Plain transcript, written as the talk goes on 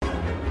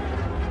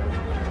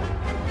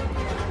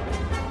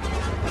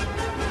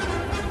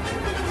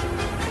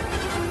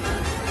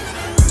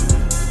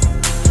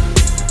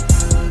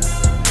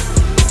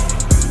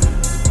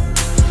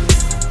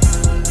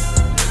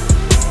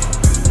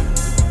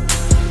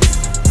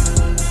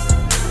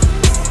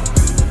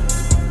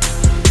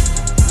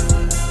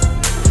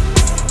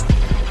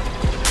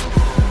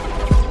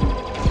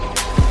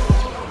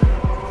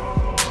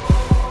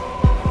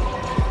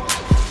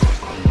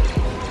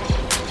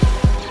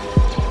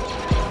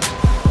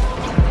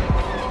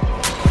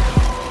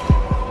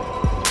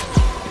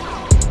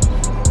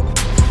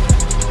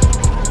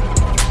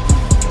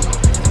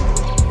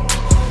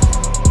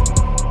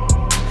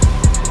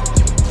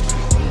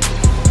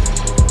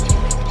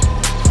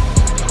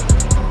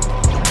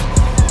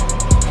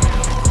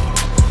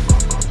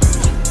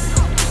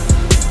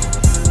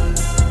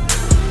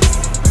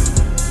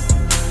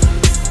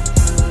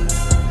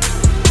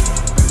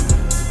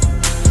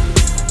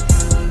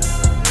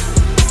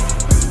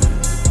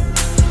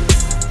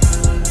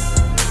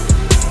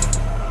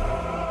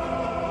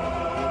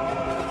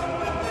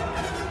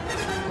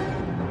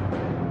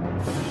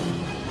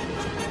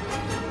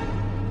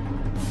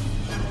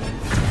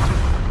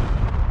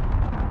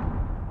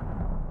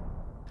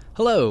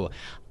Hello,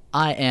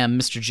 I am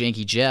Mr.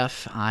 Janky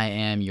Jeff. I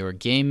am your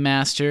game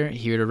master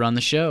here to run the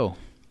show.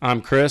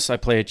 I'm Chris. I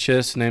play a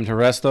Chiss named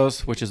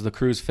Herestos, which is the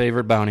crew's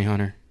favorite bounty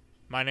hunter.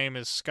 My name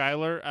is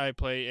Skylar. I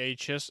play a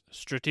Chiss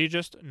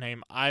strategist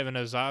named Ivan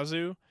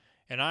Azazu,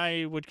 and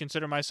I would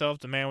consider myself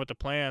the man with the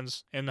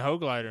plans in the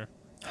Hoglider.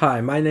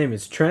 Hi, my name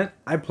is Trent.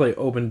 I play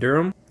Open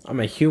Durham.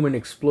 I'm a human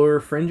explorer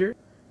fringer,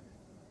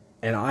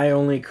 and I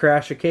only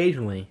crash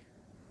occasionally,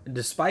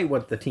 despite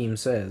what the team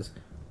says.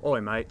 Oi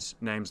mates,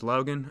 name's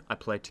Logan. I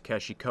play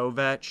Takeshi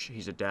Kovac.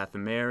 He's a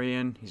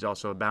Dathomirian. He's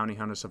also a bounty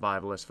hunter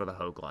survivalist for the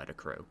Hoglider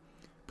crew.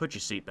 Put your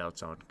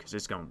seatbelts on, because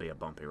it's going to be a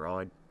bumpy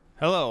ride.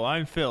 Hello,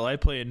 I'm Phil. I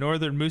play a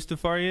Northern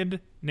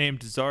Mustafarian named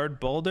Zard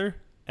Boulder,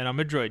 and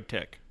I'm a droid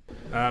tech.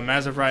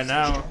 As of right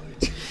now,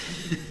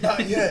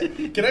 Not yet.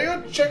 Can I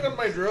go check on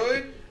my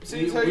droid?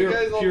 See how you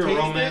guys all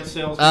taste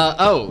it?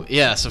 Oh,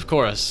 yes, of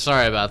course.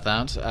 Sorry about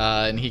that.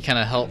 And he kind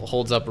of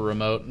holds up a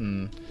remote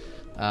and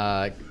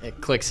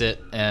it clicks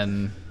it,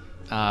 and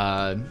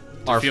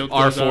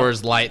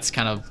R4's lights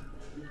kind of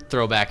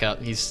throw back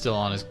up. He's still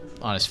on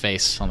his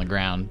face on the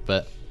ground,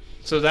 but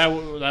so that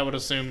would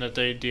assume that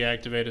they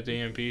deactivated the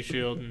EMP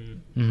shield.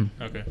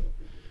 Okay.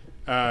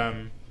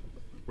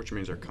 Which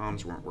means our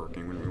comms weren't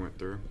working when we went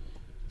through.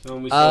 So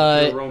when we saw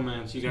Pure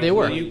Romance, you guys they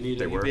were.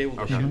 They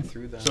were? Okay.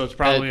 So it's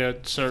probably a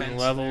certain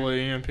level of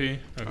EMP. Okay.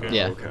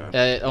 yeah,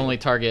 okay. it only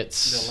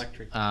targets The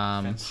electric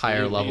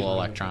higher level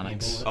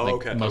electronics, Oh, like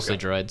okay, mostly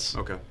okay. droids.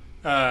 Okay.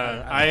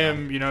 I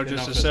am, just a if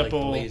it's like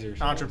simple lasers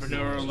or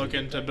entrepreneur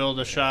looking to build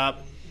a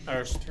shop,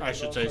 or I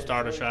should say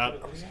start a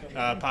shop,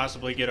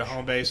 possibly get a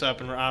home base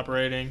up and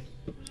operating.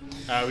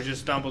 We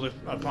just stumbled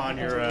upon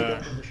your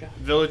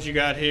village you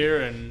got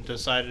here and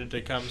decided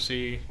to come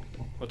see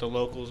what the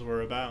locals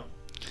were about.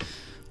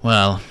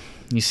 Well,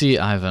 you see,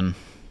 Ivan,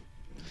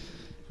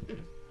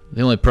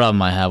 the only problem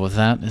I have with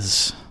that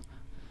is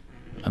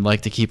I'd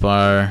like to keep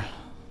our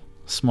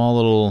small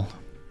little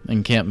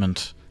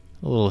encampment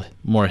a little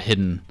more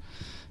hidden.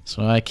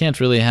 So I can't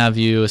really have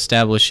you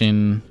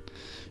establishing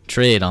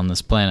trade on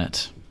this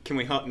planet. Can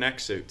we hunt neck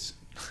suits?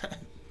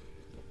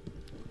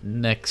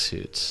 Neck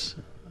suits.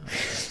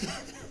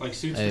 Like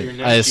suits for your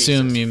neck. I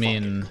assume you fucking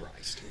mean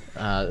Christ.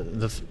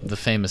 the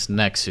famous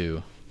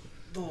Nexu.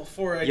 The little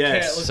four-eyed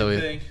Yes. cat looking So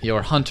thing.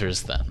 you're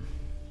hunters then.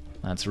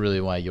 That's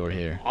really why you're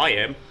here. I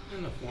am.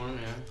 In the form,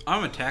 yeah.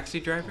 I'm a taxi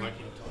driver. I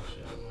can't talk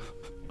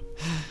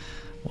shit.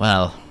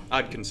 Well,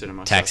 I'd consider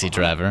myself taxi a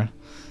hunter.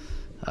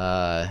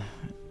 driver,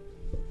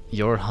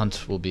 your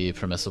hunt will be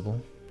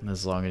permissible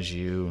as long as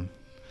you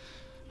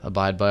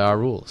abide by our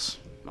rules.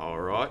 All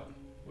right.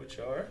 Which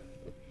are?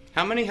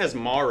 How many has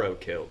Morrow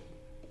killed?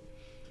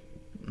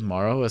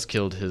 Morrow has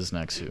killed his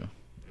Nexu.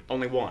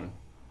 Only one.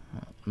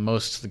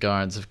 Most of the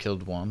guards have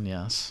killed one,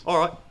 yes. All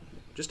right.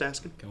 Just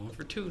asking. Going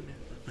for two now.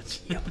 But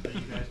you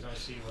guys don't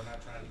see we're not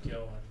trying to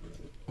kill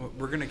one.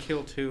 We're gonna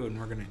kill two and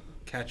we're gonna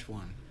catch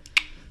one.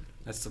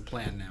 That's the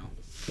plan now.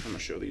 I'm gonna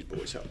show these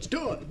boys how it's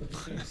done.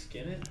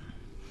 Skin it?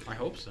 I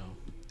hope so.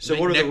 So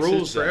Make what are the neck suits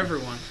rules for then?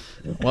 everyone?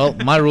 Well,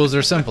 my rules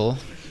are simple.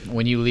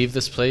 When you leave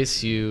this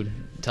place, you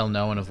tell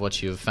no one of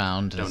what you have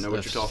found Don't know what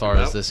as you're talking far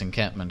as about. this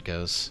encampment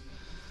goes.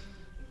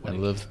 I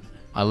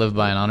live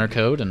by an honor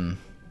code, and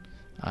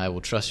I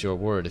will trust your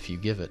word if you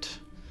give it.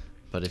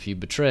 But if you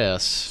betray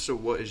us, So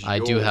what is I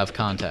do your- have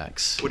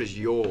contacts. What is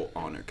your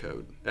honor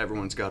code?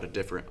 Everyone's got a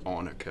different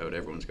honor code.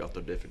 Everyone's got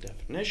their different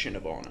definition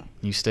of honor.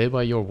 You stay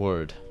by your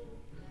word.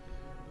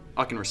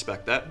 I can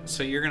respect that.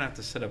 So you're gonna have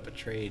to set up a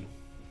trade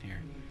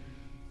here.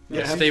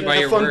 Yeah, Stay have, by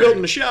have your fun word.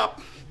 building the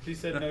shop. He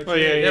said no. Oh,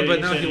 yeah, Yeah, but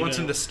you no, said he you wants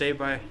him to didn't- stay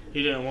by,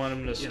 He didn't want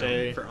him to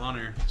stay. for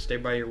honor. Stay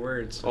by your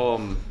words. All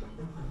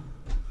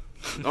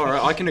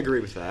right, I can agree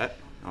with that.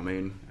 I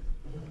mean,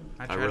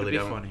 I I try really to be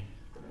don't. funny.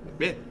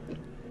 yeah.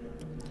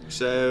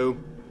 So,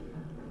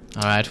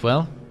 All right,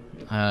 well,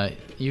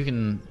 you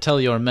can tell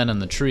your men in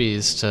the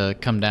trees to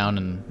come down,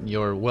 and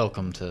you're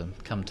welcome to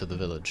come to the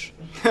village.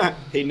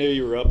 he knew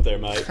you were up there,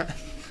 mate.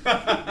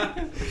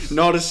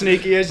 Not as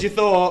sneaky as you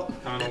thought.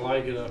 Kind of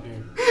like it up here.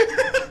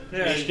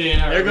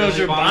 There goes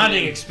your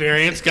bonding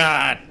experience.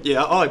 God.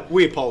 Yeah,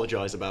 we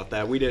apologize about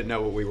that. We didn't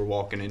know what we were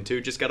walking into.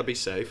 Just got to be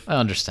safe. I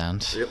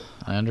understand. Yep.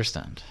 I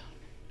understand.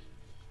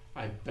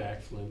 I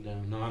backflip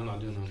down. No, I'm not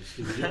doing nothing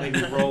stupid. You make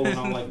me roll and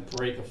I'll like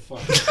break a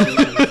fucking tree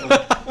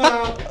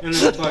and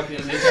then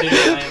fucking hit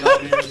land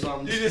on me or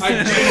something. You just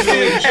I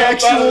see Actual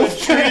him jump out of the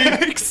tree.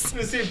 facts.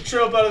 You see him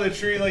trump out of the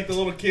tree like the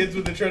little kids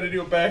when they try to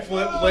do a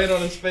backflip, land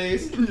on his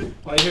face.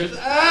 Like here's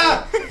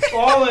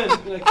falling.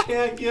 I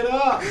can't get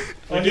up.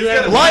 Oh, do he's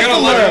have got a a life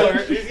life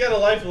alert. He's got a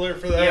life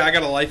alert for that. Yeah, I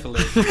got a life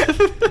alert.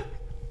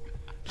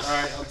 All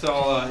right, I'll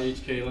tell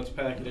HK. Let's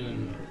pack it in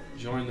and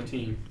join the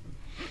team.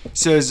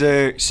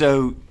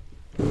 So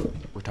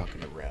we're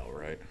talking to Rel,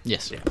 right?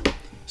 Yes.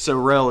 So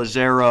Rel, is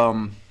there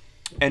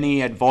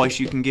any advice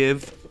you can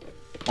give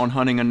on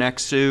hunting a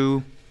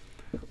Nexu?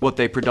 What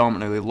they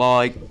predominantly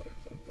like?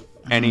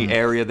 Any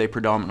area they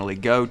predominantly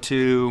go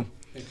to?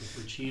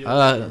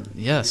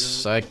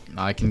 Yes,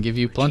 I can give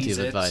you plenty of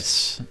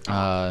Cheez-Its.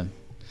 advice.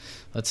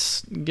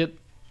 Let's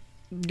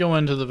go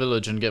into the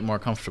village and get more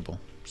comfortable.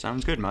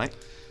 Sounds good, mate.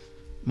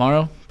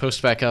 Morrow,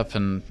 post back up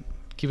and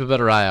keep a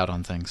better eye out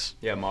on things.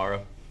 Yeah,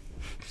 Morrow.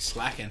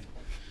 Slacking.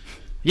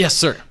 Yes,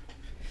 sir.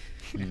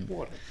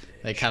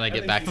 They kind of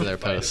get back to their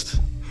post.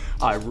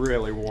 I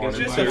really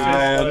wanted Just to, a fist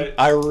man. fight.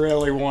 I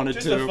really wanted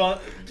Just to.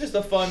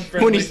 a fun,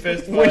 friendly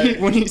fist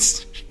fight.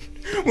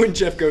 When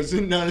Jeff goes,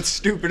 not as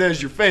stupid as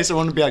your face, I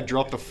want to be like,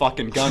 drop the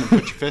fucking gun and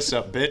put your fists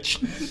up, bitch.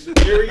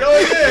 Here we go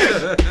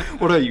again.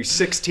 What are you,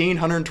 16,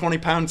 120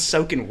 pounds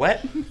soaking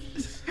wet?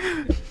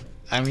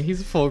 I mean,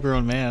 he's a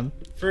full-grown man.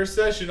 First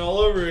session all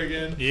over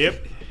again.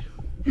 Yep.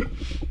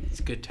 It's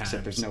good times.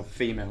 Except there's no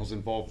females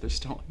involved this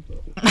time.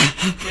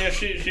 Yeah,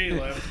 she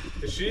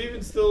left. Is she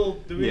even still?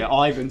 Yeah,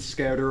 Ivan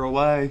scared her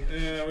away.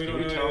 Yeah, we Did don't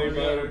we know tell her anything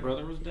that about her her.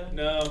 brother was dead?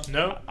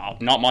 No. Oh,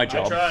 not my I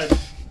job. tried.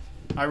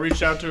 I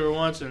reached out to her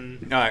once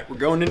and Alright, we're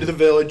going into the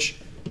village.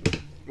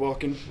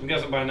 Walking. I'm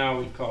guessing by now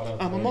we've caught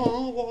up. I'm a right?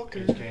 mall walker.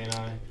 HK and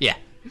I. Yeah.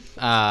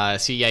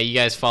 So yeah, you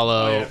guys Oh,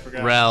 follow yeah, I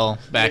forgot. Rel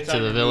back anytime to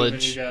the you're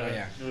village. moving, you gotta Oh,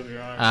 yeah. move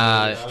your arm.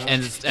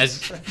 And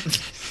as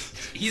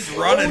He's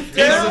running.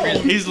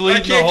 He's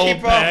leading the whole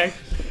pack.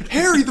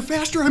 Harry, the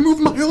faster I move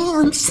my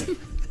arms.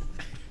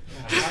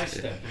 High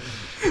step.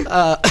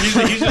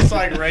 He's just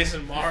like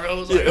racing Morrow.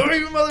 He's like, oh,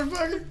 you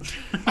motherfucker.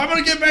 I'm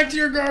going to get back to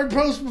your guard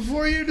post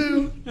before you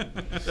do.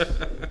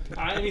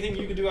 Anything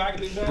you can do, I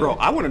can do better. Bro,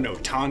 I want to know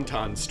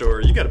Tauntaun's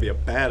story. You gotta be a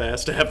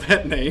badass to have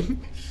that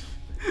name.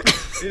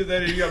 Either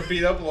that or you got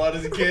beat up a lot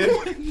as a kid.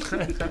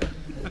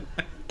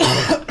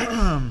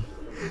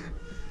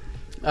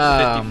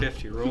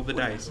 50-50. Roll the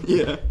dice.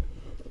 Yeah.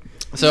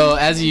 So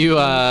as you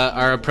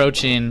are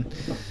approaching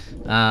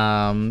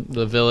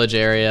the village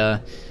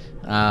area,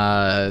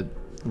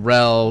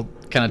 Rel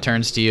kind of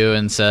turns to you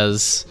and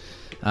says,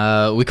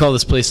 "We call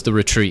this place the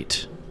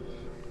Retreat."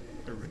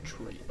 The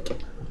retreat.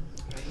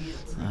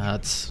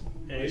 It's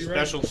Any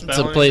special it's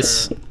spelling? a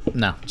place. or-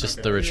 No, just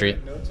Okay. the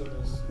Retreat. Notes on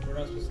this. We're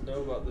not supposed to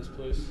know about this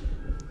place.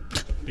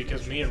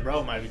 Because me and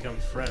Bro might become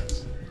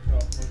friends. Oh,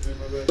 okay,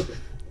 my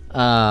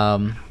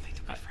bad.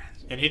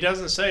 And he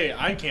doesn't say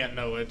I can't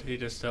know it. He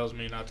just tells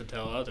me not to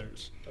tell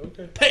others.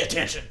 Okay. Pay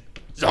attention,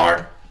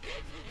 Zard.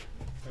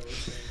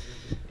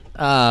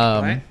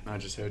 I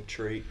just heard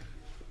treat.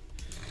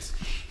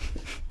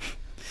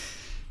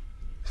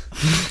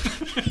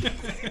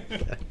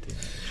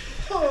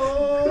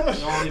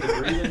 Y'all need to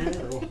breathe in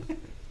here, or what?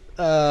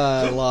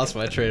 I lost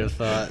my train of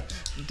thought.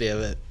 Damn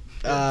it.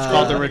 It's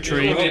called the It's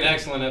gonna retreat. be an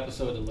excellent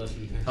episode to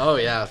listen to. Oh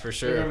yeah, for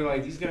They're gonna sure. be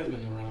like, these guys have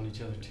been around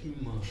each other too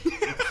much.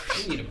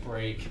 We need a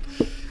break.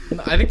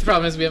 I think the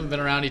problem is we haven't been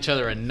around each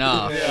other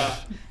enough, Yeah.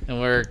 and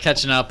we're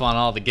catching up on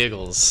all the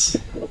giggles.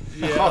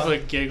 All the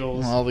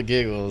giggles. All the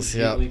giggles.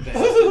 Yeah. Really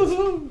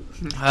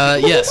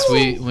bad. Yes,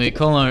 we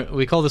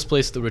call this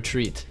place the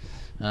Retreat.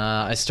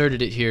 I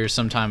started it here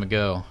some time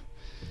ago.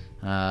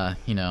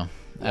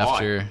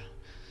 After.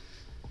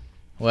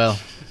 Well,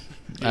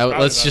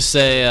 let's just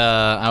say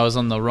I was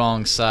on the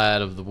wrong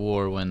side of the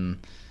war when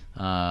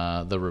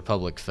the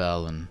Republic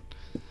fell, and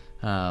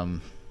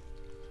I'm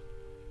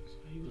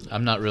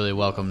not really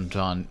welcomed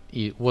on.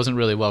 Wasn't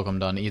really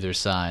welcomed on either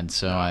side,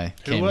 so I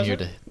Who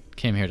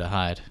came here to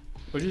hide.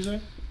 What'd you say?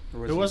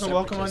 Or Who wasn't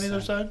welcome on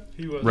either separatist side?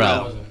 He was.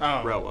 Rel.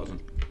 Oh. Rel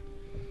wasn't.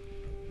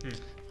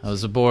 I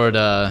was aboard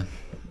a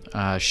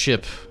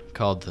ship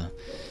called the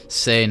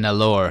Se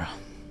Nalor,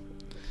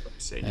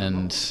 Say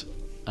and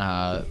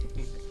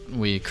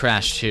we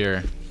crashed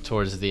here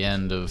towards the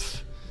end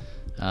of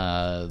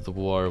the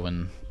war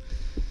when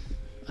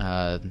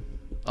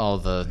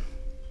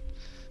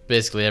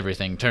basically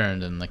everything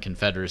turned and the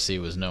Confederacy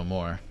was no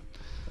more.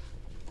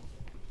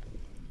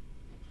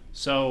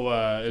 So,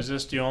 is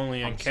this the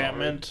only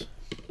encampment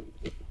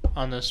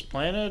on this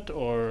planet,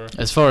 or?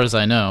 As far as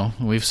I know,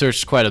 we've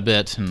searched quite a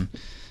bit, and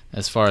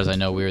as far as I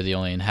know, we are the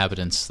only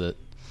inhabitants that.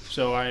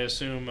 So I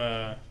assume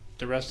the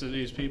rest of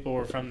these people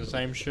were from the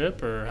same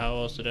ship, or how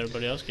else did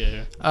everybody else get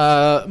here?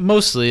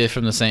 Mostly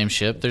from the same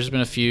ship. There's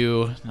been a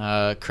few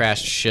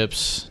crashed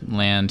ships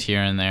land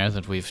here and there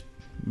that we've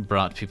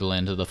brought people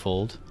into the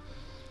fold.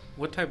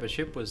 What type of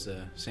ship was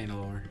the Saint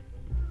Allure?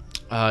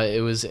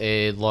 It was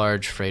a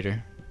large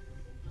freighter.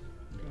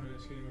 Don't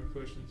ask any more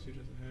questions. He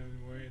doesn't have any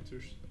more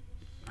answers.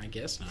 I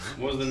guess not.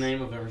 What was the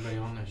name of everybody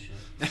on that ship?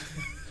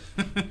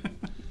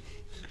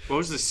 What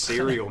was the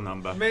serial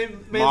number? Mainly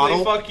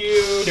Model? fuck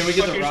you. Can we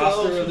get fuck the yourself.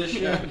 roster of this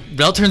ship?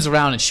 Bell turns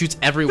around and shoots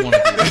every one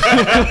of you.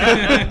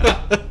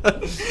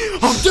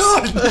 I'm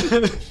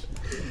done!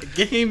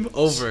 Game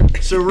over.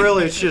 So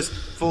really, it's just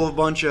full of a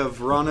bunch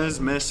of runners,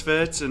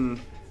 misfits, and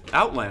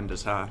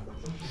outlanders, huh?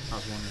 I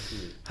was wondering if you.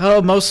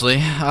 Oh, mostly.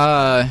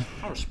 I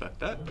respect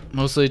that.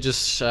 Mostly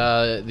just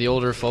the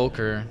older folk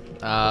or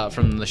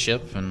from the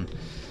ship and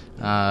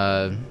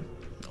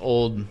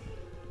old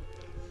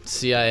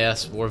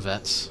CIS war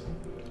vets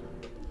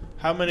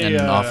How many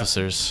and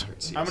officers.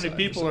 How many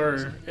people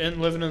are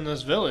living in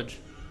this village?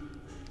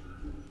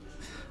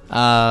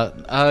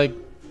 A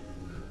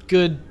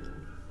good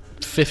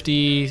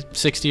 50,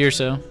 60 or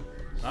so.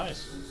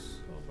 Nice. So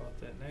about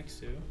that next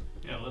two.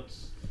 Yeah,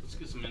 let's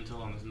get some intel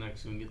on this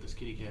next so we can get this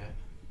kitty cat.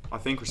 I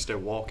think we're still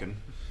walking.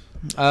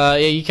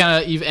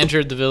 You've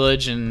entered the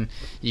village and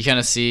you kind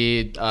of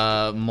see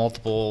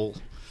multiple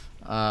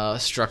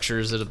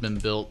structures that have been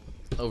built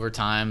over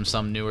time,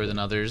 some newer than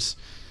others.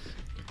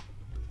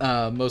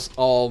 Most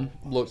all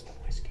look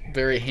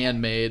very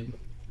handmade.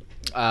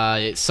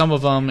 Some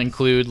of them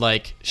include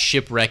like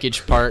ship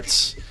wreckage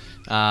parts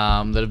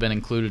that have been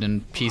included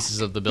in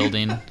pieces of the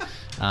building,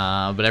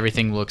 but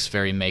everything looks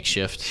very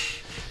makeshift.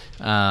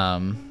 You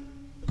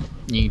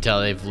can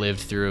tell they've lived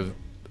through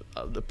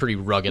a pretty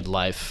rugged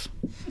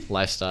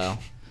lifestyle.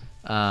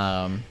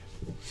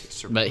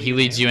 But he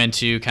leads you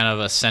into kind of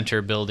a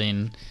center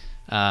building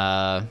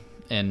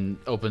and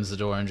opens the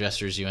door and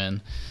gestures you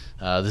in.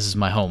 This is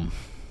my home.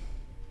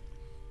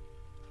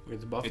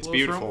 Where's the buffalo It's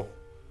beautiful.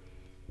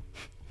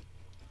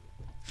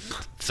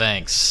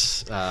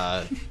 Thanks.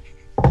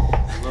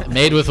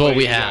 Made with what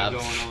we have.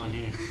 Going on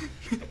here.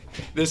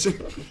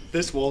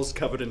 This wall's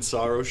covered in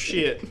sorrow.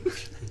 Shit.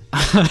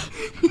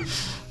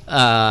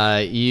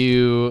 As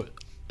you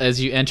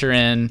enter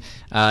in,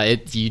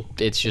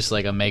 it's just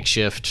like a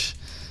makeshift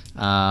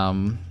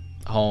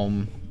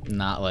home.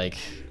 Not like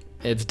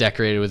it's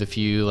decorated with a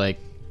few like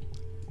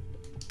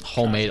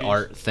homemade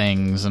art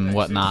things and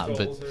whatnot,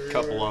 but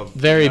Couple of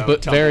very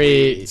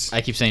tumbleweeds.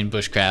 I keep saying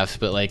bushcraft,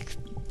 but like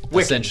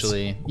Wiccans.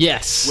 essentially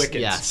yes, Wiccans.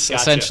 yes,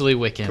 Gotcha. essentially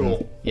Wiccan.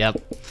 Cool. Yep.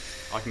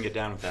 I can get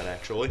down with that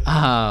actually.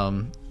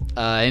 And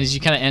as you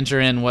kind of enter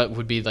in what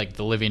would be like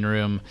the living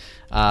room,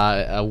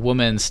 a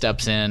woman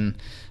steps in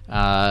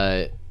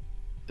that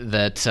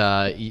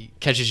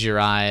catches your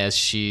eye as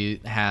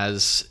she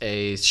has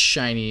a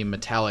shiny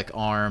metallic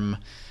arm,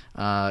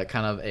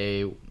 kind of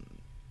a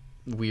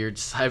weird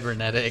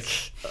cybernetic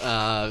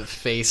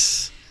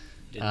face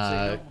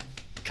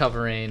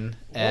covering,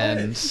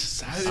 and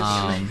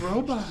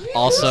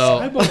also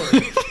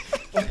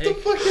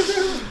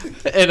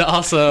and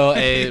also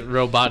a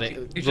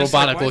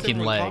robotic-looking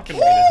leg.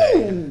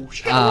 Ooh,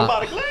 she got a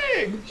robotic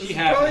leg. She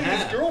half Probably and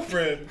his half.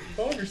 girlfriend.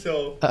 Calm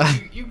yourself.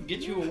 You can get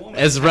you a woman.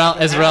 As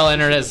Rel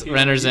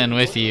enters in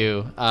with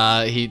you,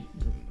 he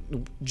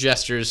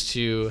gestures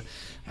to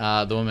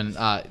the woman.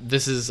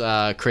 This is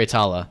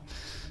Kraytala.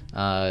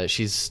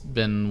 She's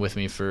been with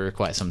me for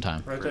quite some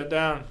time. Write that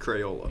down.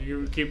 Crayola.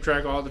 You keep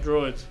track of all the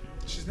droids.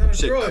 She's not a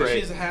Shit, droid. Cray-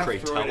 She's a half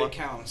droid. Kraytala. It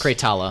counts.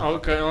 Kraytala.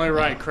 Okay, only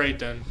right, Crate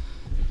then.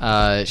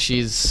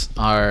 She's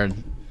our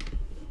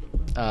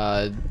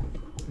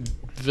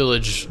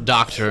village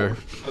doctor.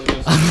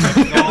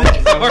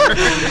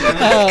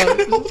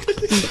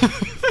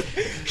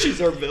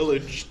 She's our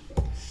village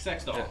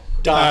Sex doll.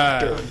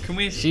 doctor. Can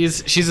we?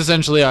 She's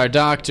essentially our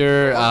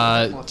doctor.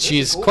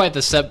 She's quite the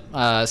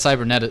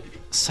cyberneticist.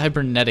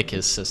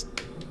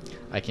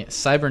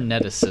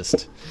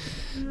 Cyberneticist.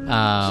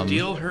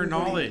 Steal her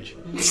knowledge.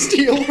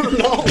 Steal her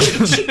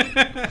knowledge.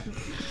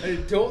 I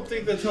don't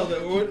think that's how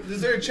that works.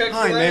 Is there a check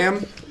Hi, for that? ma'am.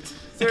 Is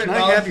there, Can a I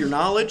knowledge, have your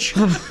knowledge?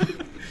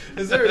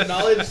 is there a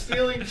knowledge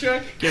stealing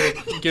check? Get a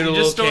You little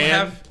just don't can.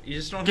 have. You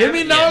just don't. Give have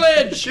me it yet.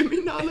 knowledge. Give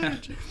me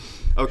knowledge.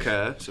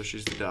 Okay, so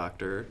she's the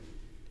doctor.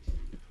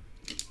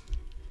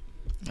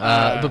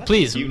 But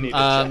please, You need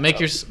to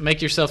check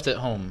make yourself at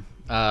home.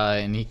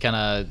 And he kind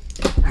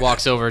of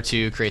walks over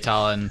to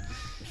Kraytala, and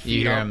you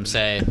hear him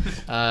say,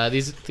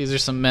 "These are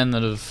some men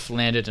that have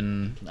landed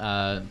and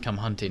come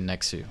hunting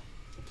next to you."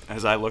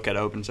 As I look at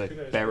Open and say,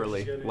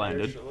 barely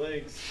landed.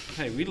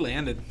 Hey, we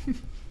landed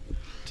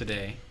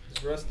today.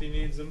 Rusty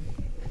needs them.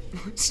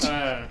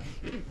 I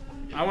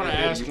want to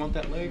ask. You want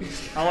that leg?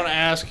 I want to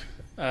ask.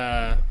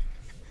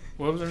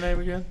 What was her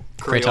name again?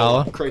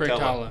 Kraytala?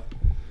 Kraytala.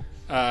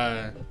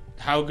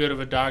 How good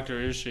of a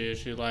doctor is she? Is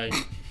she like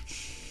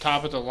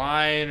top of the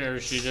line, or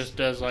she just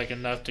does like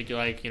enough to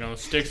like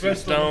sticks and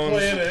Best on the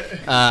stones?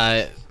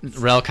 planet.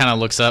 Rel kind of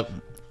looks up.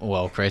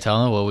 Well,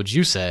 Kraytala, what would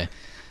you say?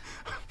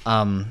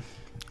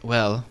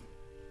 Well,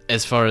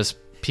 as far as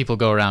people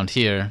go around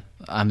here,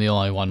 I'm the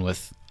only one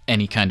with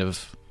any kind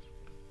of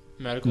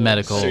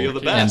medical So you're the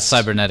and best.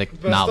 cybernetic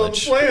Best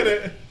knowledge. on the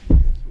planet.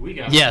 We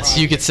got Yes,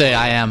 you could say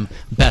I am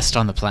best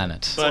on the planet.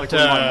 It's But like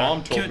when my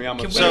mom told me I'm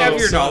a can we son. have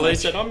your I knowledge?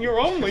 said, I'm your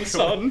only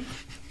son.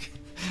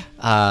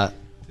 Did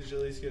you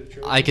at least get a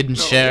trophy? I can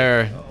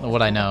share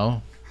what I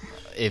know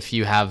if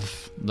you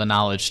have the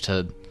knowledge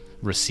to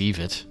receive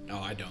it. No,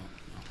 I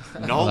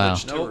don't.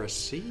 Knowledge Wow. to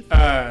receive.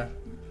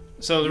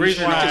 So the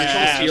reason why I just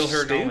asked, steal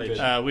her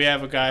knowledge. we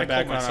have a guy I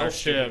back call on our myself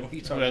stupid. ship What are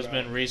you who talking has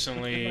about? been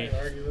recently Might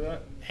argue with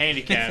that.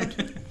 handicapped,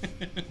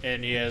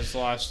 and he has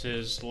lost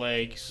his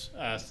legs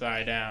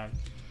thigh down.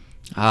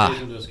 Ah,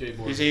 Into a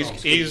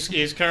skateboard.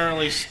 He's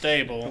currently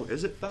stable.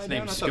 Is it thigh down?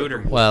 name's I thought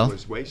Scooter. it Well,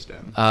 was waist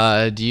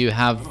down. do you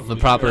have the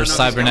proper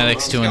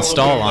cybernetics to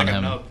install on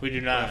him? We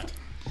do not.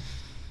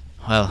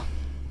 Well,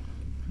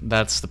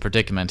 that's the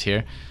predicament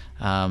here.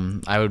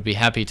 I would be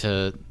happy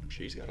to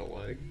She's got a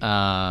leg.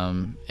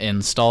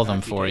 install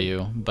them for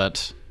you,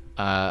 but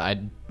I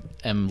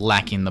am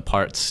lacking the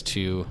parts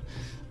to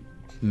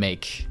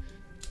make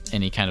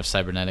any kind of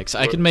cybernetics.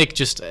 I could make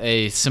just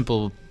a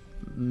simple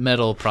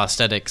metal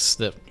prosthetics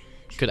that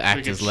could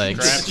act could as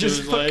legs. strap to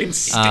his legs?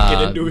 stick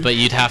it into his But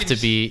you'd have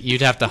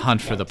to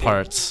hunt for the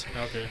parts.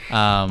 Okay.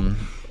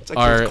 It's like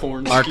our those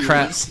corn our skewers.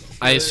 crash.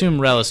 I assume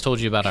Relis told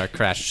you about our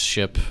crashed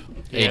ship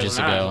ages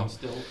Yeah, ago. on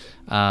stilts.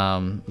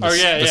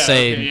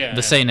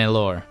 The Say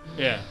Nelor.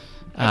 Yeah.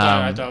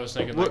 I thought I was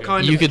thinking. What like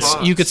kind You of could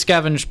parts? you could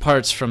scavenge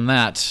parts from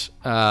that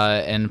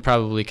and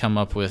probably come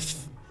up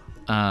with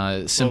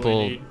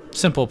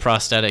simple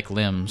prosthetic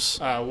limbs.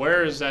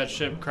 Where is that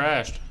ship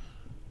crashed?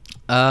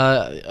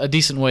 A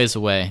decent ways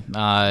away.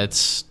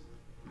 It's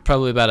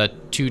probably about a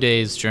 2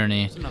 days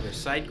journey. It's another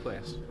side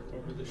quest.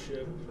 Over the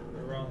ship,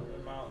 around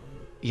the mountain.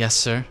 Yes,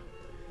 sir.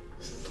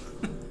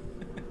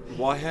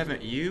 Why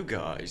haven't you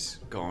guys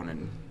gone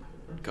and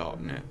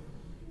gotten it?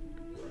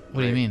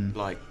 What do you mean?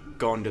 Like,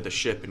 gone to the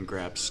ship and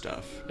grabbed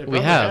stuff? They We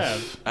probably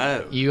have.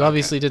 Oh. You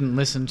obviously didn't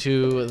listen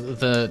to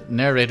the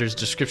narrator's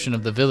description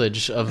of the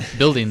village of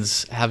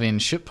buildings having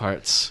ship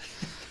parts.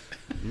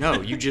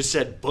 No, you just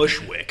said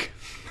Bushwick.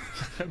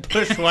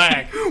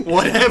 Bushwhack.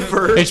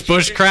 Whatever. It's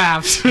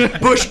bushcraft.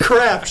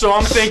 Bushcraft, so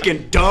I'm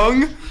thinking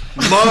dung,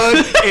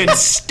 mud, and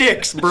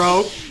sticks,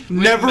 bro.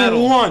 Never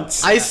metal.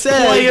 once. I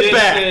said. Play it Did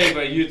back. say,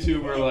 but you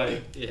two were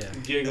like Yeah.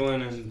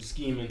 giggling and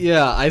scheming.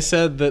 Yeah, I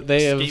said that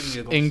they have Steam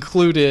giggles.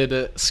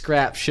 included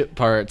scrap ship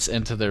parts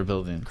into their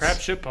buildings. Crap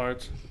ship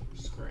parts.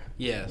 Scrap.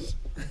 Yes.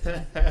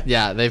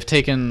 Yeah, they've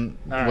taken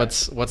All right.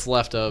 what's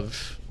left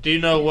of. Do you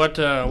know what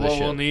ship.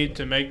 we'll need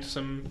to make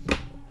some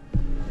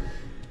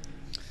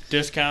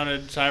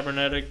discounted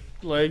cybernetic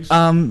legs?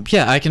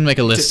 Yeah, I can make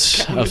a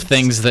list of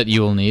things that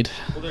you will need.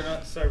 Well, they're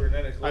not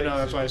cybernetic legs. I know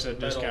that's why I said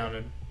they're metal.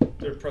 discounted.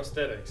 They're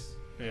prosthetics.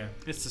 Yeah,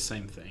 It's the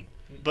same thing.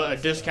 but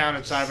a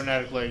discounted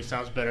cybernetic leg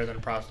sounds better than a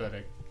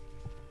prosthetic.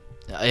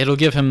 It'll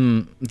give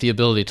him the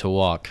ability to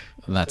walk,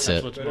 and that's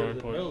it. What's more Better than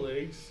important. no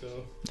legs, so.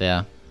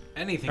 Yeah,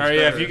 Anything. All right,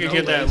 yeah. If you could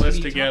get that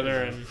list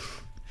together, and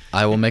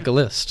I will make a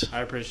list. I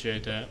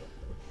appreciate that.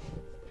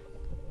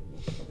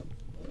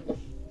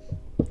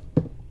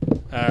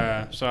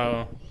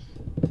 So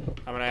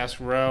I'm gonna ask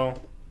Ro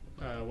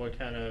what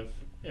kind of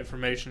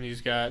information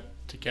he's got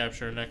to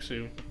capture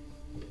Nexu.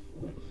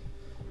 Do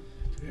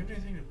we have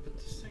anything to put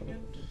this thing in?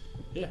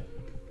 Yeah,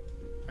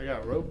 I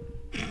got a rope.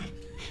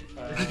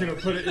 You're gonna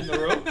put it in the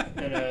rope?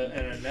 and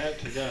a net.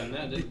 You got a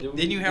net.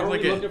 Didn't you have were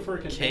like we a looking for a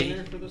container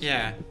cage? for this?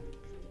 Yeah.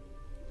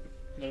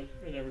 Nope,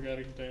 we never got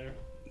a container.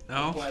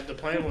 No. The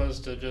plan was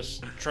to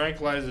just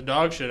tranquilize the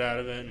dog shit out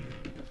of it. And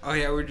Oh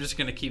yeah, we're just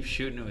gonna keep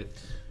shooting it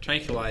with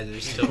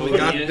tranquilizers till we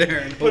got there.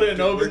 And Put it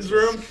in Owen's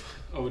room?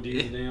 OD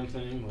the damn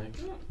thing. Like,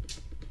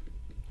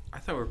 I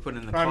thought we were putting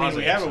it in the I closet.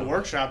 mean, we have a so-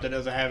 workshop that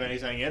doesn't have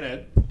anything in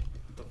it. What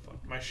the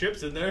fuck? My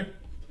ship's in there.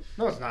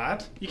 No, it's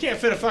not. You can't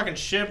fit a fucking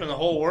ship in the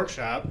whole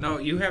workshop. No,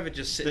 you have it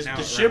just sitting The, out.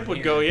 the ship around would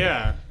here. go,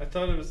 yeah. I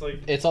thought it was like.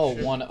 It's all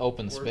ship one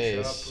open workshop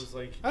space. Was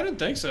like, I didn't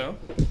think so.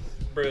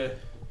 bruh.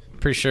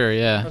 Pretty sure, I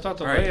yeah. thought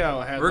the All right,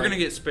 layout had. We're like, gonna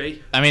get space.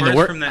 I mean,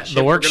 parts from that ship,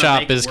 the we're gonna workshop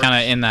make is work-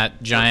 kind of in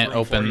that giant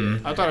room for open.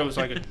 you. I thought it was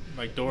like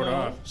doored No.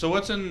 off. So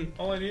what's in?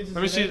 All I need is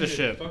Let me an see the engine.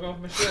 ship. Fuck off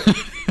my ship.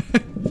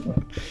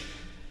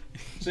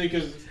 See,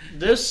 because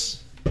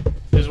this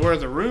is where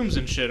the rooms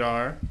and shit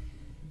are.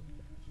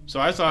 So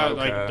I thought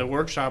like Okay. the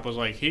workshop was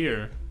like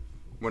here.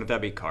 Wouldn't that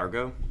be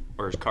cargo?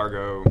 Or is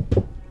cargo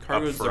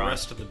Cargo's up the front?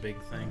 rest of the big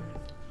thing.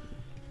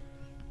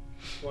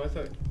 Well, I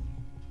thought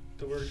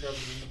the workshop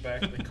was in the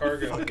back of the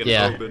cargo. Fucking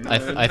Yeah, open, I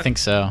man. think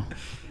so.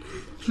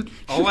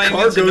 All I need to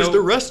Cargo's know,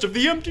 the rest of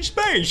the empty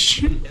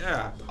space.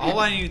 Yeah. All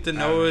I need to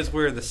know is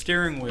where the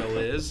steering wheel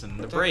is and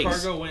the The brakes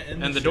cargo went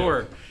in and the ship.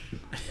 door.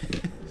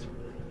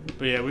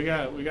 But yeah, we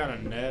got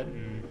a net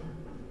and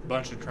a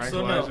bunch of So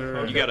tranquilizer.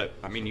 no, You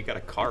got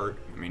a cart.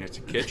 I mean, it's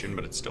a kitchen,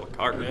 but it's still a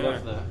cart. Yeah.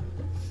 Left that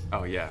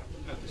Oh yeah.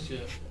 at the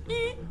ship.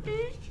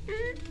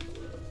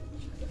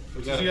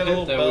 We Does got it a got a pit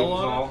little that bell we on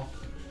it? call.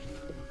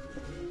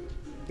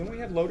 Don't we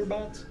have loader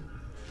bots?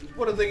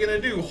 What are they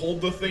gonna do?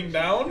 Hold the thing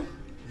down?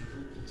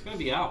 It's gonna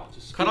be out.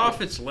 Just Cut scoop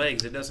off it. its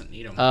legs. It doesn't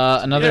need them.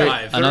 Another Yeah,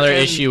 if they're another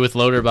in- issue with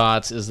loader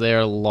bots is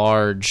they're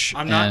large,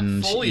 I'm not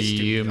and fully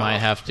you stupid. might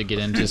have to get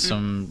into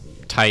some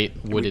tight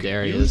wooded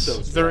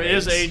areas. There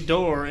is a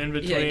door in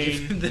Yeah, give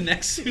him between the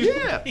next suit.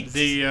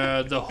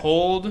 Yeah. the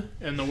hold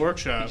and the He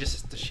workshop.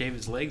 just has to shave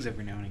his legs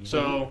every now and again.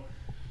 So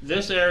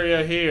this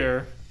area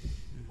here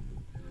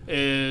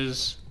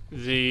is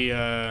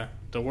the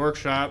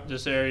workshop.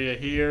 This area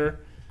here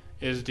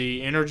is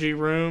the energy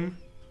room.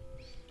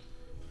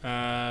 This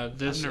I've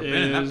never is been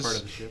in that part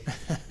of the ship.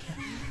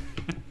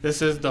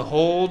 this is the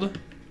hold.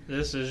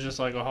 This is just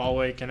like a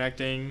hallway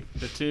connecting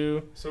the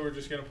two. So we're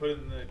just gonna put it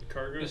in the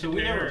cargo So we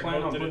container never and plan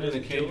hope on that putting it in a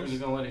doesn't cage. kill We're us?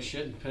 just gonna let it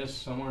shit and piss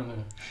somewhere in the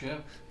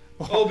ship.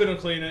 Open will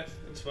clean it.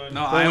 It's fine.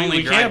 No, Well, I we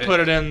only drive can't it. put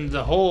it in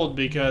the hold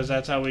because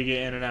that's how we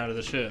get in and out of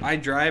the ship. I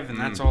drive, and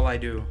that's all I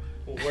do.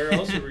 Well, where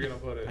else are we gonna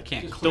put it? I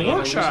can't Just clean The clean it. it.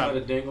 We just workshop. let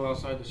it dangle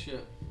outside the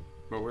ship.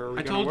 But where are we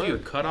I gonna told you,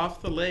 work? cut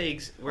off the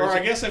legs. Or Where's I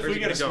it- guess if where's we it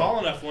get a gonna go? small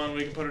enough one,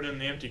 we can put it in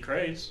the empty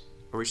crates.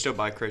 Are we still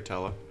by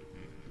Cratella?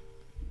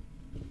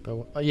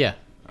 But, yeah,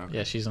 Okay.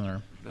 yeah, she's in the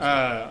room.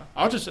 I'll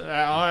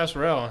ask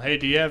Rel. Hey,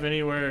 do you have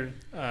anywhere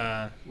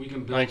We can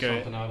build Like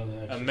something out of that.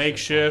 a extra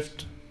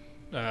makeshift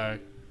I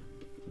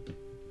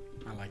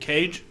like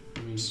cage? shit.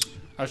 I mean,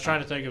 I was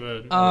trying to think of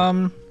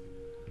a.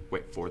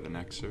 Wait for the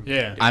Nexu.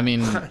 Yeah. I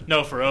mean,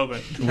 No, for Oben.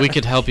 we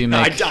could help you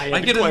make. I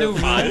get a new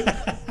rule.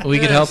 We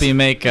could help you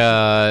make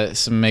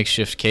some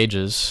makeshift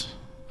cages.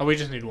 Oh, we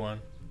just need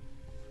one.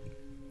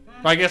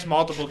 Well, I guess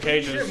multiple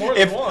cages. More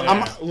If than one. I'm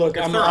look,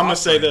 If I'm they're gonna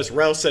say offering. this.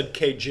 Rel said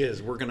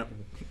cages. We're gonna.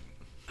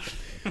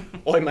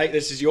 Oi, mate,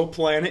 this is your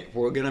planet.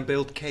 We're gonna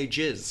build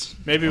cages.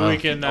 Maybe Well, we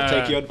can. I'll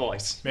take your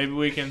advice. Maybe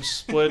we can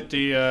split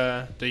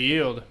the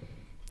yield.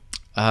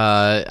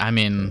 I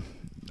mean,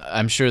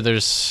 I'm sure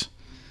there's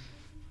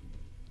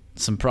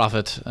some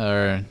profit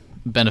or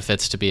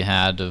benefits to be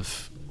had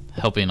of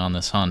helping on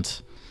this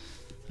hunt.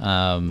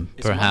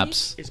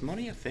 Perhaps Is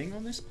money a thing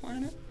on this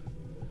planet?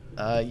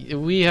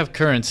 we have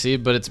currency,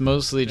 but it's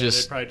mostly Yeah, they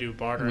just probably do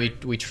bartering.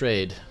 we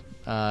trade.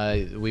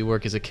 We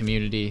work as a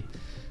community,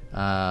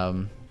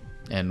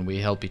 and we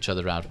help each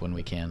other out when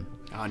we can.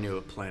 I knew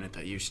a planet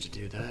that used to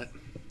do that.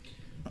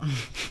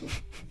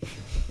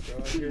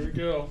 God, here we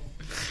go.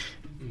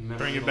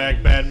 Bring it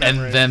back, bad And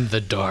memories. then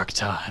the dark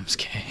times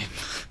came.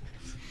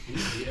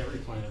 Every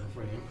planet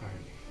before the Empire.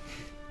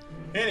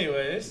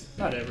 Anyways,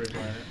 Not every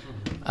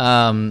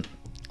planet.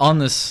 On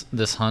this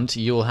hunt,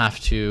 you will have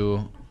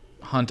to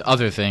hunt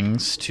other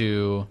things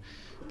to.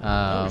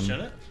 No, we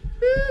shouldn't.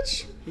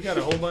 Bitch. We got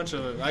a whole bunch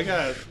of. I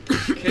got.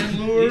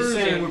 He's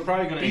saying we're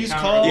probably going to These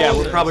encounter. calls- Yeah, Oh,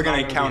 we're probably It's not gonna gonna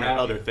be encounter happy.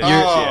 other things.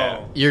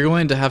 Oh. You're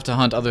going to have to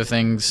hunt other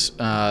things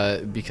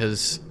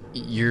because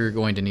you're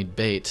going to need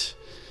bait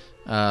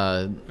for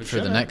the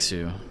shouldn't.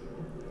 Nexu.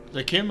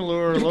 The Kim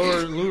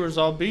lures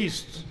all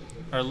beasts.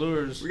 Or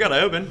lures. We got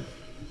Oben.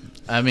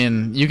 I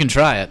mean, you can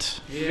try it.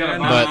 You got a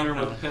But- bounty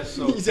hunter with piss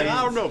soaked He said, I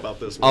don't pants. know about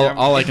this one.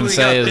 All I can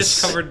say is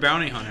piss-covered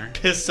bounty hunter.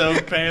 Piss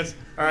soaked pants.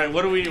 All right,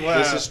 what do we?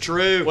 This is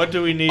true. What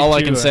do we need? all to,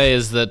 I can say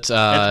is that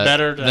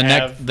better to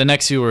have- the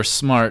Nexu are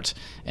smart,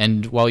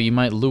 and while you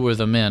might lure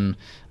them in,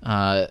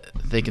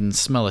 they can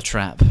smell a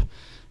trap.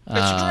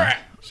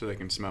 So they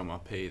can smell my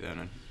pee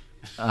then.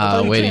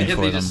 Waiting Yeah,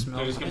 for they them. just smell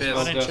They're just the gonna piss.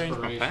 smell Change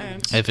my desperation.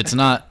 pants.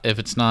 If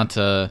it's not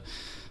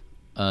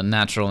a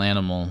natural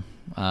animal,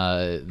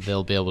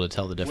 they'll be able to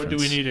tell the difference. What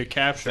do we need to The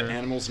capture?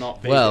 animal's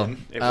not vegan. Well,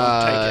 it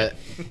won't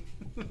take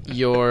it.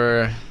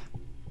 your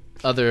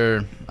other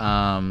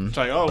It's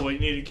like, oh, we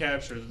need to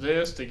capture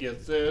this to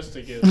get this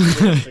to get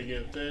this to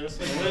get this.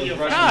 And then you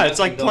Ah, it's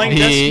like playing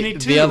Destiny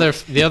 2.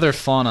 the other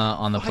fauna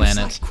on the Five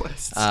planet. side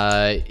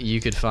quests.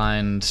 You could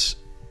find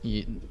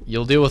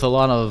you'll deal with a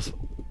lot of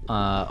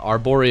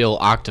arboreal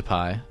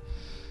octopi.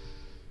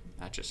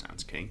 That just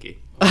sounds kinky.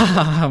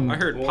 I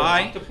heard Well,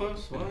 pie.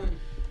 octopus? What?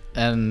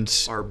 And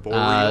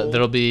Arboreal?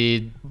 there'll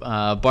be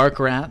bark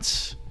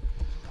rats.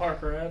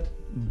 Park rat.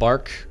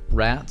 Bark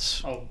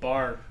rats. Oh,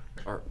 bark.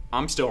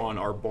 I'm still on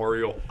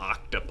arboreal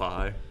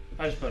octopi.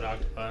 I just put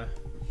octopi.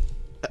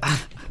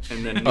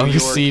 And then New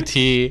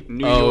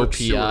York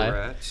sewer OCTOPI.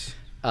 rats.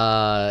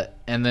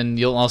 And then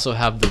you'll also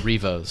have the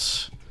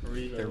revos.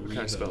 They're kind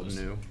of spelled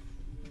new.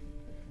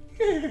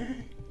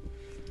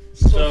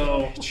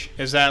 So,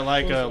 is that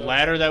like a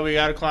ladder that we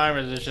gotta climb, or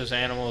is this just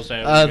animals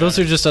that? Those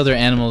are just other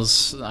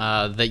animals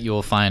that you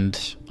will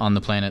find on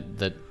the planet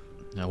that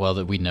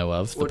we know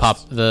of.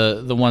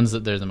 The ones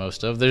that there's the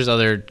most of. There's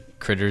other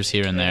critters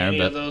here and there, Any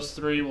but of those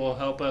three will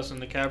help us in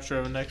the capture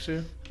of a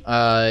Nexu.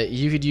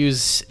 you could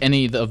use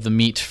any of the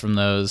meat from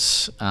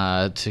those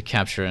to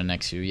capture a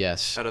Nexu.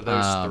 Yes. Out of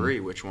those three,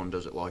 which one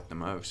does it like the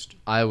most?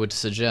 I would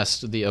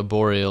suggest the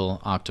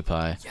arboreal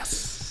octopi.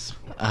 Yes.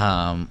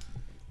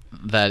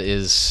 That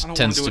is I don't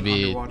tends want to to do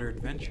an be underwater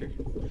adventure.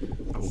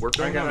 We're I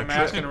going got on a a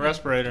mask trip. and a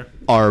respirator.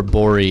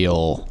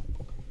 arboreal.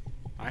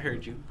 I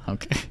heard you.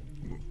 Okay.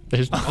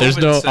 There's Owen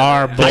no said that.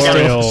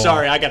 arboreal.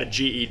 Sorry, I got a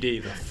GED.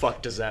 The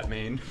fuck does that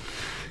mean?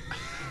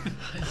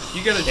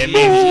 You got a It GED?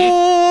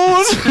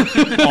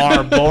 means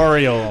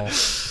arboreal.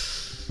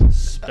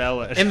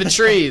 Spell it. in the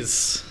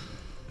trees.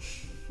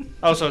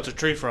 Oh, so it's a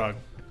tree frog.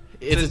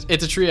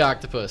 It's a tree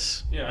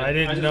octopus. Yeah, I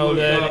didn't just know looked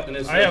it that. up and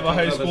it I have a comes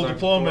high up school as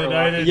diploma and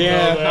I arboreal didn't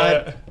know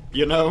that.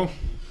 You know,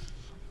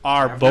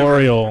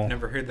 Arboreal.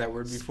 Never heard that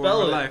word before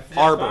Spell in it. my life. Yeah,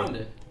 I Arbor. found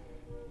it.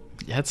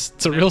 Yeah,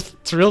 it's a real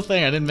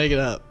thing. I didn't make it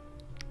up.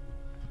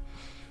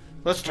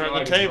 Let's turn the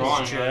Like a tables,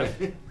 drawing,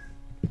 Jeff. right?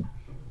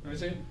 Let me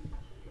see.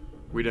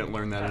 we didn't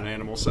learn that in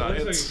animal Looks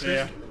like science.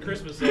 a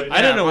Christmas light.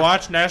 I didn't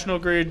watch National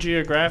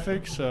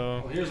Geographic,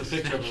 so Well, here's a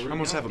picture of a I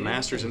almost have a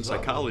master's in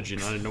psychology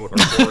and I didn't know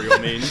what arboreal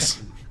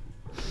means.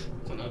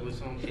 It's an ugly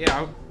song.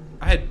 Yeah,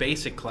 I had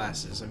basic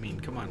classes. I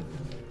mean, come on.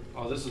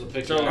 Oh, this is a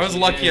picture. So- of I was the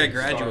lucky I game,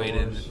 Star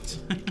graduated. Wars.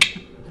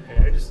 Hey,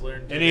 I just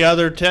learned. any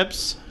other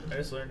tips? I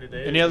just learned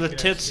today. Any that other you can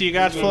tits actually you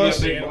got Google for us?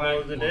 the animal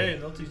of the day,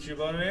 and they'll teach you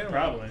about an animal.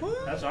 Probably.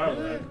 That's what I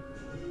read.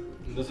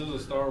 This is a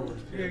Star Wars.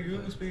 Yeah,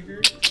 Google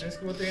speaker. Ask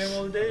them what the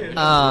animal of the day is.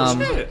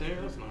 Right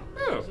there, that's not.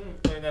 Oh.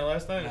 Learned that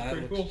last night. It's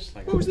pretty cool.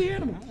 What was the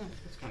animal?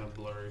 It's kind of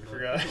blurry. but-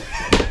 Forgot.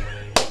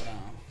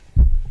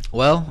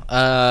 Well,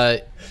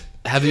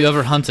 have you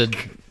ever hunted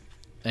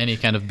any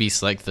kind of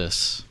beast like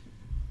this?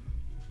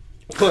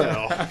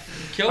 Well,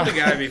 Killed a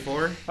guy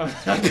before.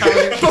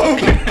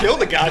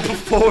 killed a guy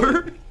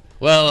before.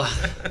 Well,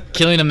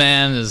 killing a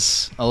man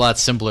is a lot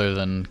simpler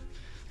than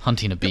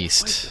hunting a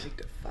beast.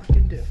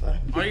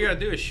 All you gotta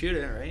do is shoot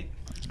it, right?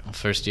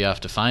 First, you have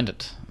to find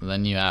it.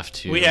 Then you have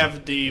to. We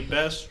have the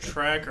best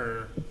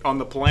tracker. On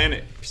the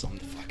planet.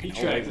 He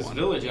tracked this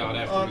village out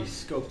after he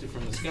scoped it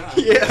from the sky.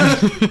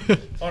 Yeah.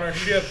 On our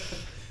ship.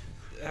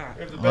 We have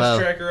the best Well-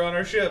 tracker on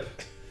our ship.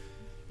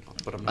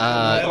 But I'm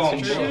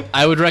That's true.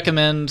 I would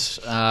recommend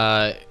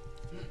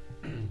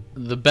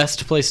the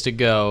best place to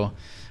go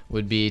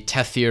would be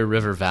Tethir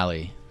River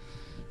Valley.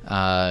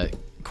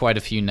 Quite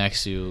a few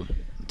Nexu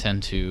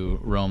tend to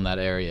roam that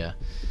area.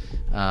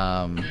 We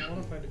don't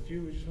want to find a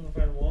few. We just want to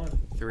find one.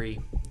 3.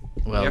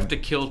 Well, you have to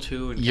kill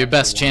 2. And your capture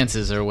best 1.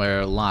 chances are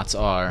where lots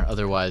are.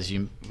 Otherwise,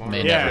 you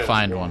may Yeah. never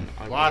find one.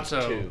 Lots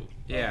of.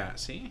 Yeah,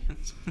 see?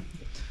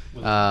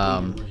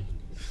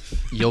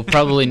 You'll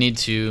probably need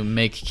to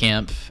make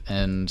camp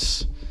and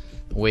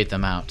wait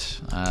them out.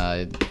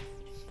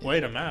 Wait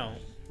them out.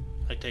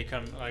 Like they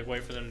come, like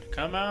wait for them to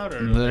come out,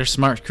 or They're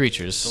smart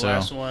creatures, the so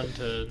last one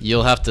to.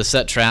 you'll have to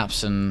set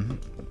traps and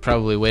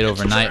probably wait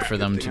overnight for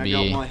them to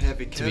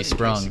be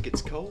sprung. It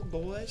gets cold,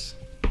 boys.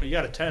 You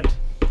got a tent.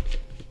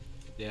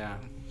 Yeah.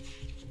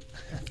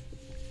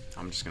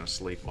 I'm just gonna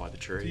sleep by the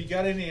Do you tree.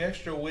 got any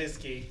extra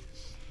whiskey?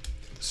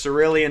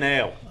 Cerulean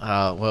ale.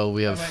 Well,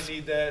 we I have might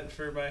need that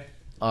for my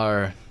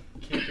our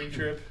camping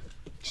trip.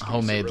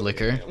 homemade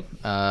liquor.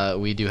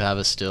 We do have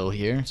a still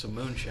here. It's a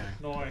moonshine.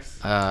 Nice.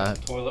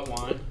 Toilet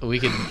wine. We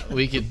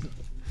could.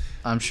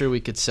 I'm sure we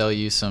could sell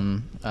you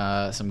some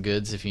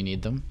goods if you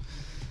need them.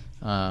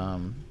 But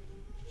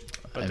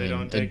I they mean,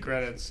 don't take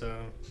credits, so.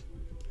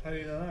 How do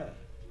you know that?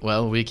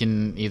 Well, we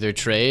can either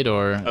trade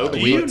or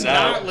Obi, we what's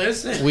out?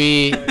 listen.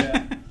 we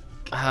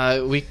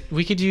Oh, yeah.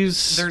 we could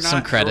use They're some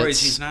not credits.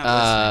 droids, he's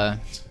not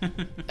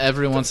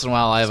Every once in a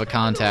while, I have a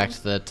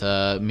contact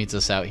that meets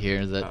us out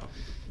here that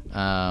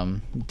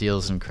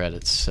deals in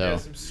credits. Yeah,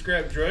 So, some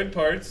scrap droid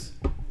parts.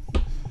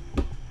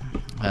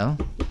 well,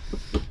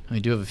 we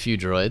do have a few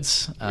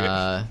droids.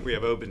 We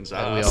have Oben's We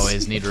eyes.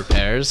 always need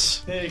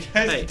repairs. Hey,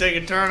 guys, Hey. Take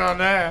a turn on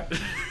that.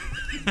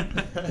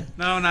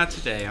 No, not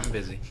today. I'm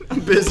busy.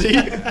 I'm busy.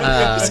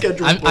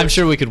 Schedule I'm booked.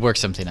 sure we could work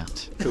something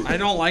out. I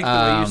don't like the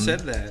way you Um, said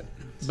that.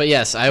 But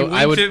yes, I You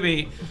would. winked at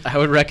me. I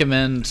would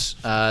recommend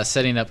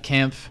setting up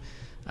camp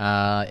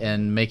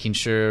and making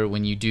sure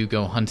when you do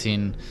go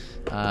hunting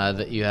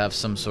that you have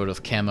some sort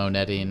of camo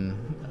netting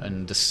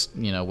and just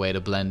way to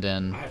blend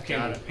in. I've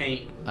got to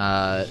paint.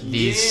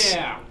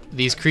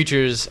 These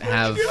creatures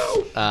have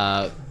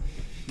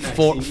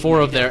four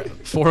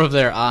of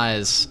their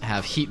eyes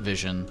have heat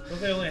vision.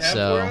 don't they only have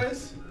So- 4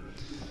 eyes?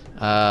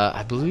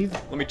 I believe.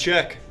 Let me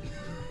check.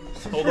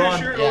 Hold on.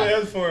 Sure it Yeah. only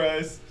has 4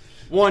 eyes.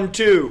 1,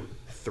 2,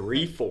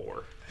 3,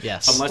 4.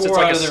 Yes. Unless 4 it's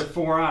like out a of their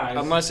 4 eyes.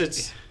 Unless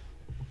it's.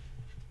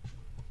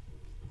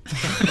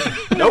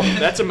 Nope,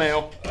 that's a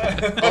male.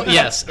 Oh,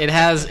 yes, it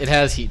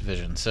has heat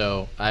vision,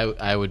 so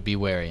I would be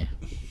wary.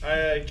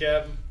 Aye,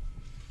 Captain.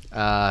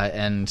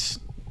 And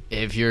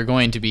if you're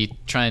going to be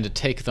trying to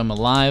take them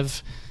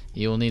alive,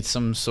 you will need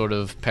some sort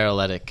of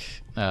paralytic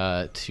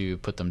to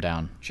put them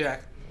down.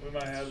 Check. We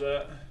might have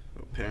that.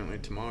 Apparently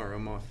tomorrow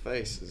my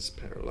face is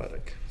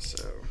paralytic,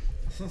 so.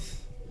 You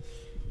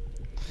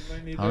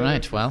might need All that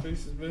right, if your well.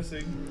 face is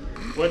missing.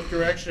 What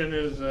direction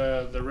is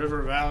the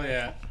river valley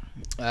at?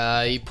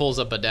 He pulls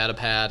up a data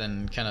pad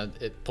and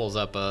it pulls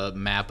up a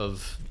map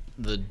of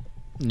the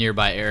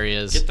nearby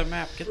areas. Get the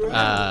map. Get the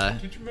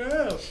map. Get your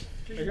map.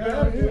 Get your I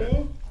got map, it.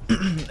 bro.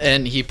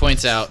 And he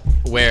points out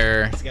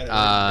where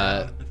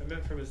I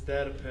meant from his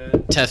data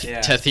pad.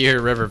 Yeah.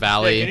 Tethir River Hey, can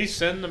Valley. you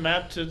send the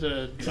map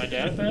to my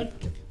data pad?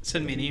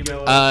 Send me an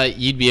email.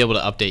 You'd be able to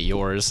update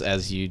yours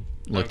as you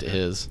looked at Okay.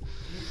 his.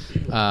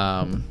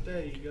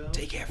 There you go.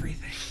 Take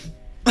everything.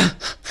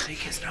 Take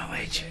his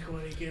knowledge. Take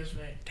what he gives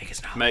me. Take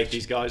his knowledge. Mate,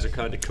 these guys are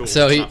kind of cool.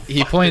 So Let's he, not he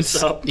fuck points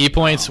this up. he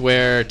points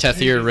where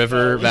Tethir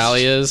River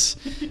Valley is,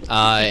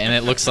 and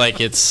it looks like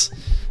it's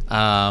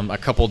a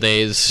couple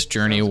days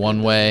journey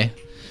one way,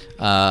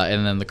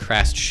 and then the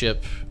crashed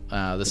ship,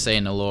 the Say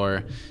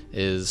Nalor,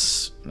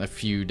 is a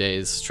few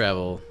days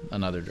travel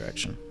another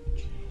direction.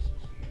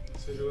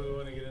 So do we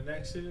want to get a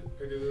neck suit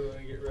or do we want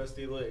to get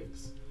rusty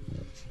legs?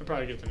 I'll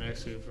probably get the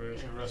next suit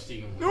first.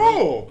 Rusty.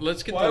 No!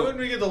 Let's get Why the wouldn't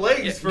we get the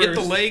legs first? get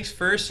the legs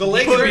first. The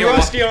legs Put are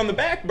Rusty on the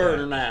back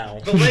burner now.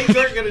 The legs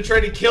aren't going to try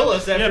to kill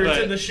us after Yeah, it's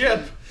but- in the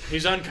ship.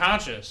 He's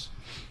unconscious.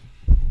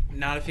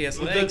 Not if he has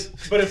But legs.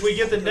 if we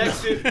get the neck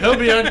suit, He'll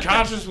be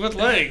unconscious with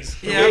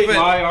legs. Yeah, but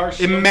our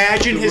ship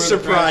Imagine to his where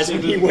the surprise crash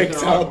when he is with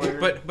wakes their up.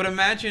 operator. but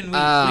imagine we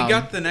Um,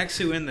 got the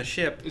Nexu in the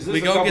ship. Is this We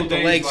a go couple get the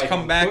days, legs, like, come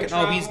on back, foot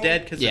and he's travel?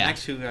 dead because Yeah. the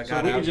Nexu got So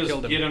out we could and just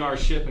killed get him. in our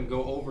ship and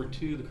go over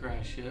to the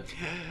crash ship,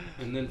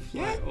 and then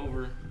fly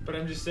over. but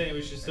I'm just saying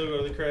we should still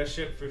go to the crash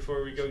ship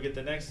before we go get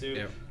the neck suit.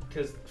 Yeah.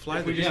 Because Fly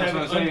if we the- just Yeah, have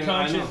that's an what I'm saying, I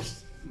know.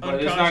 unconscious, But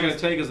it's not going to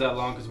unconscious. take us that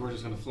long because we're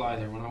just going to fly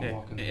there. We're not Yeah,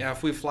 walking. yeah,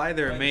 if we fly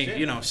there, it may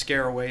Understand.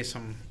 scare away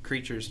some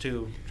creatures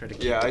too. Try to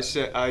keep Yeah, I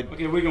say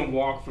Okay, we can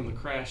walk from the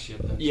crash ship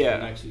then. Yeah. To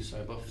the next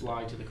side, but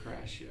fly to the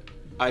crash ship.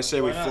 I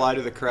say we Why not? fly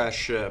to the crash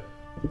ship.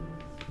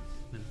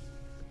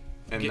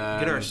 And get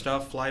then our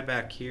stuff, fly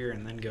back here,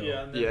 and then go.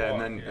 Yeah, and then Yeah,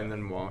 walk, and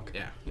then walk.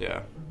 Yeah.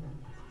 Yeah.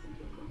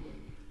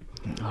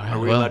 All right, Are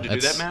we well, allowed to do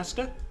that's- that,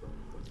 Master?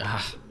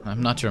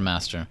 I'm not your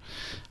master.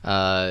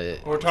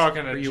 We're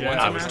talking to you Jeff. want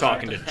I was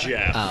talking to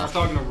Jeff. I was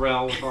talking to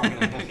Rel. Talking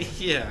to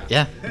Yeah.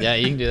 Yeah,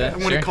 you can do I that.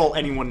 wouldn't Sure. call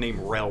anyone named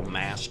Rel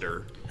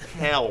Master.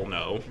 Hell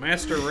no.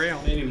 Master Rail.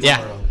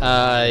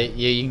 Yeah,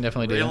 you can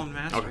definitely do Rail that. and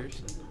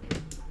Masters.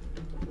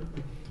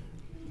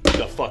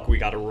 The fuck we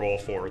gotta roll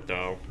for it,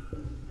 though.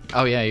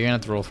 Oh yeah, you're gonna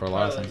have to roll for a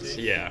lot of things.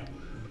 Yeah.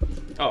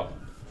 Oh.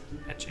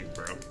 That's you,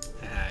 bro.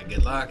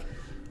 Good luck.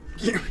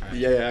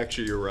 Yeah,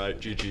 actually, you're right.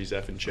 GG's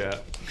F in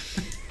chat.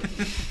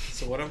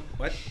 So what?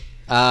 What?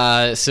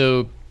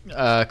 So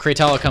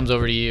Kraytala comes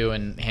over to you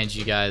and hands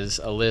you guys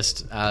a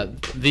list.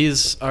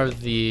 These are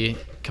the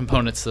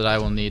components that I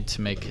will need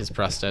to make his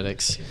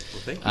prosthetics.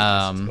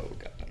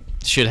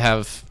 Should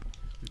have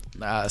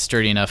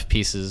sturdy enough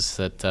pieces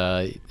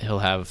that he'll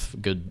have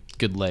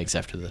good legs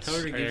after this. Tell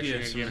her to give you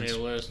Actually, some give me a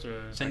list.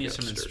 Or... send you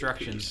some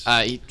instructions.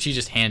 She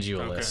just hands you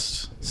a Okay.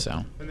 list.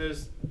 So And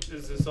is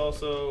this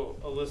also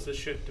a list of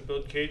shit to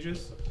build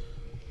cages?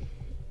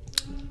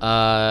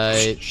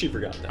 She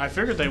forgot that. I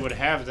figured they would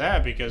have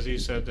that because he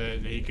said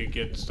that he could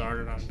get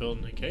started on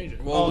building the cages.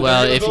 Well,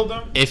 well, they're gonna build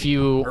them? if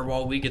you or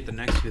while we get the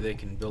next two, they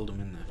can build them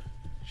in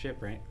the ship,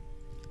 right?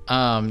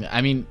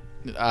 I mean,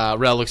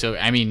 Rel looks over.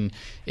 I mean,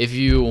 if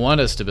you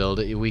want us to build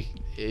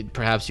it,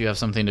 perhaps you have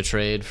something to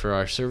trade for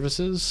our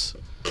services.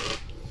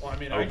 Well, I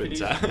mean,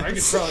 Open's I out. could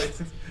probably.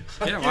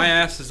 Yeah, my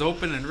ass is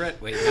open and red.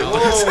 Wait, no.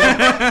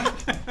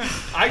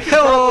 I could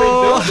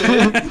probably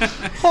build it.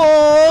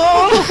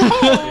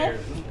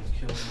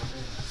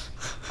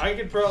 I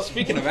could probably.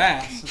 Speaking of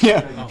ass.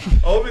 Yeah.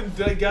 Owen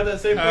got that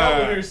same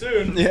problem here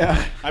soon.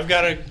 Yeah. I've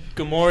got a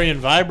Gamorrean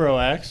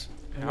vibro axe.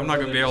 I'm not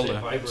gonna be able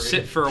to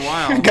sit for a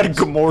while. Got a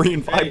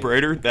Gamorrean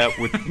vibrator. That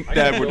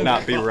would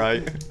not be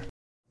right.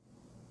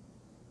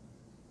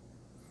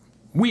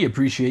 We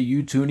appreciate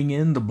you tuning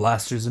in to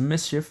Blasters and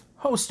Mischief,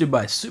 hosted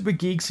by Super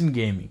Geeks and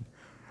Gaming.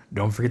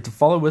 Don't forget to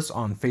follow us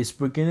on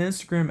Facebook and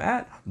Instagram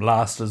at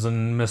Blasters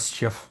and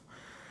Mischief.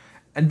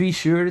 And be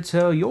sure to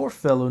tell your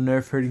fellow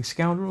nerf-herding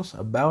scoundrels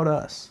about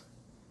us.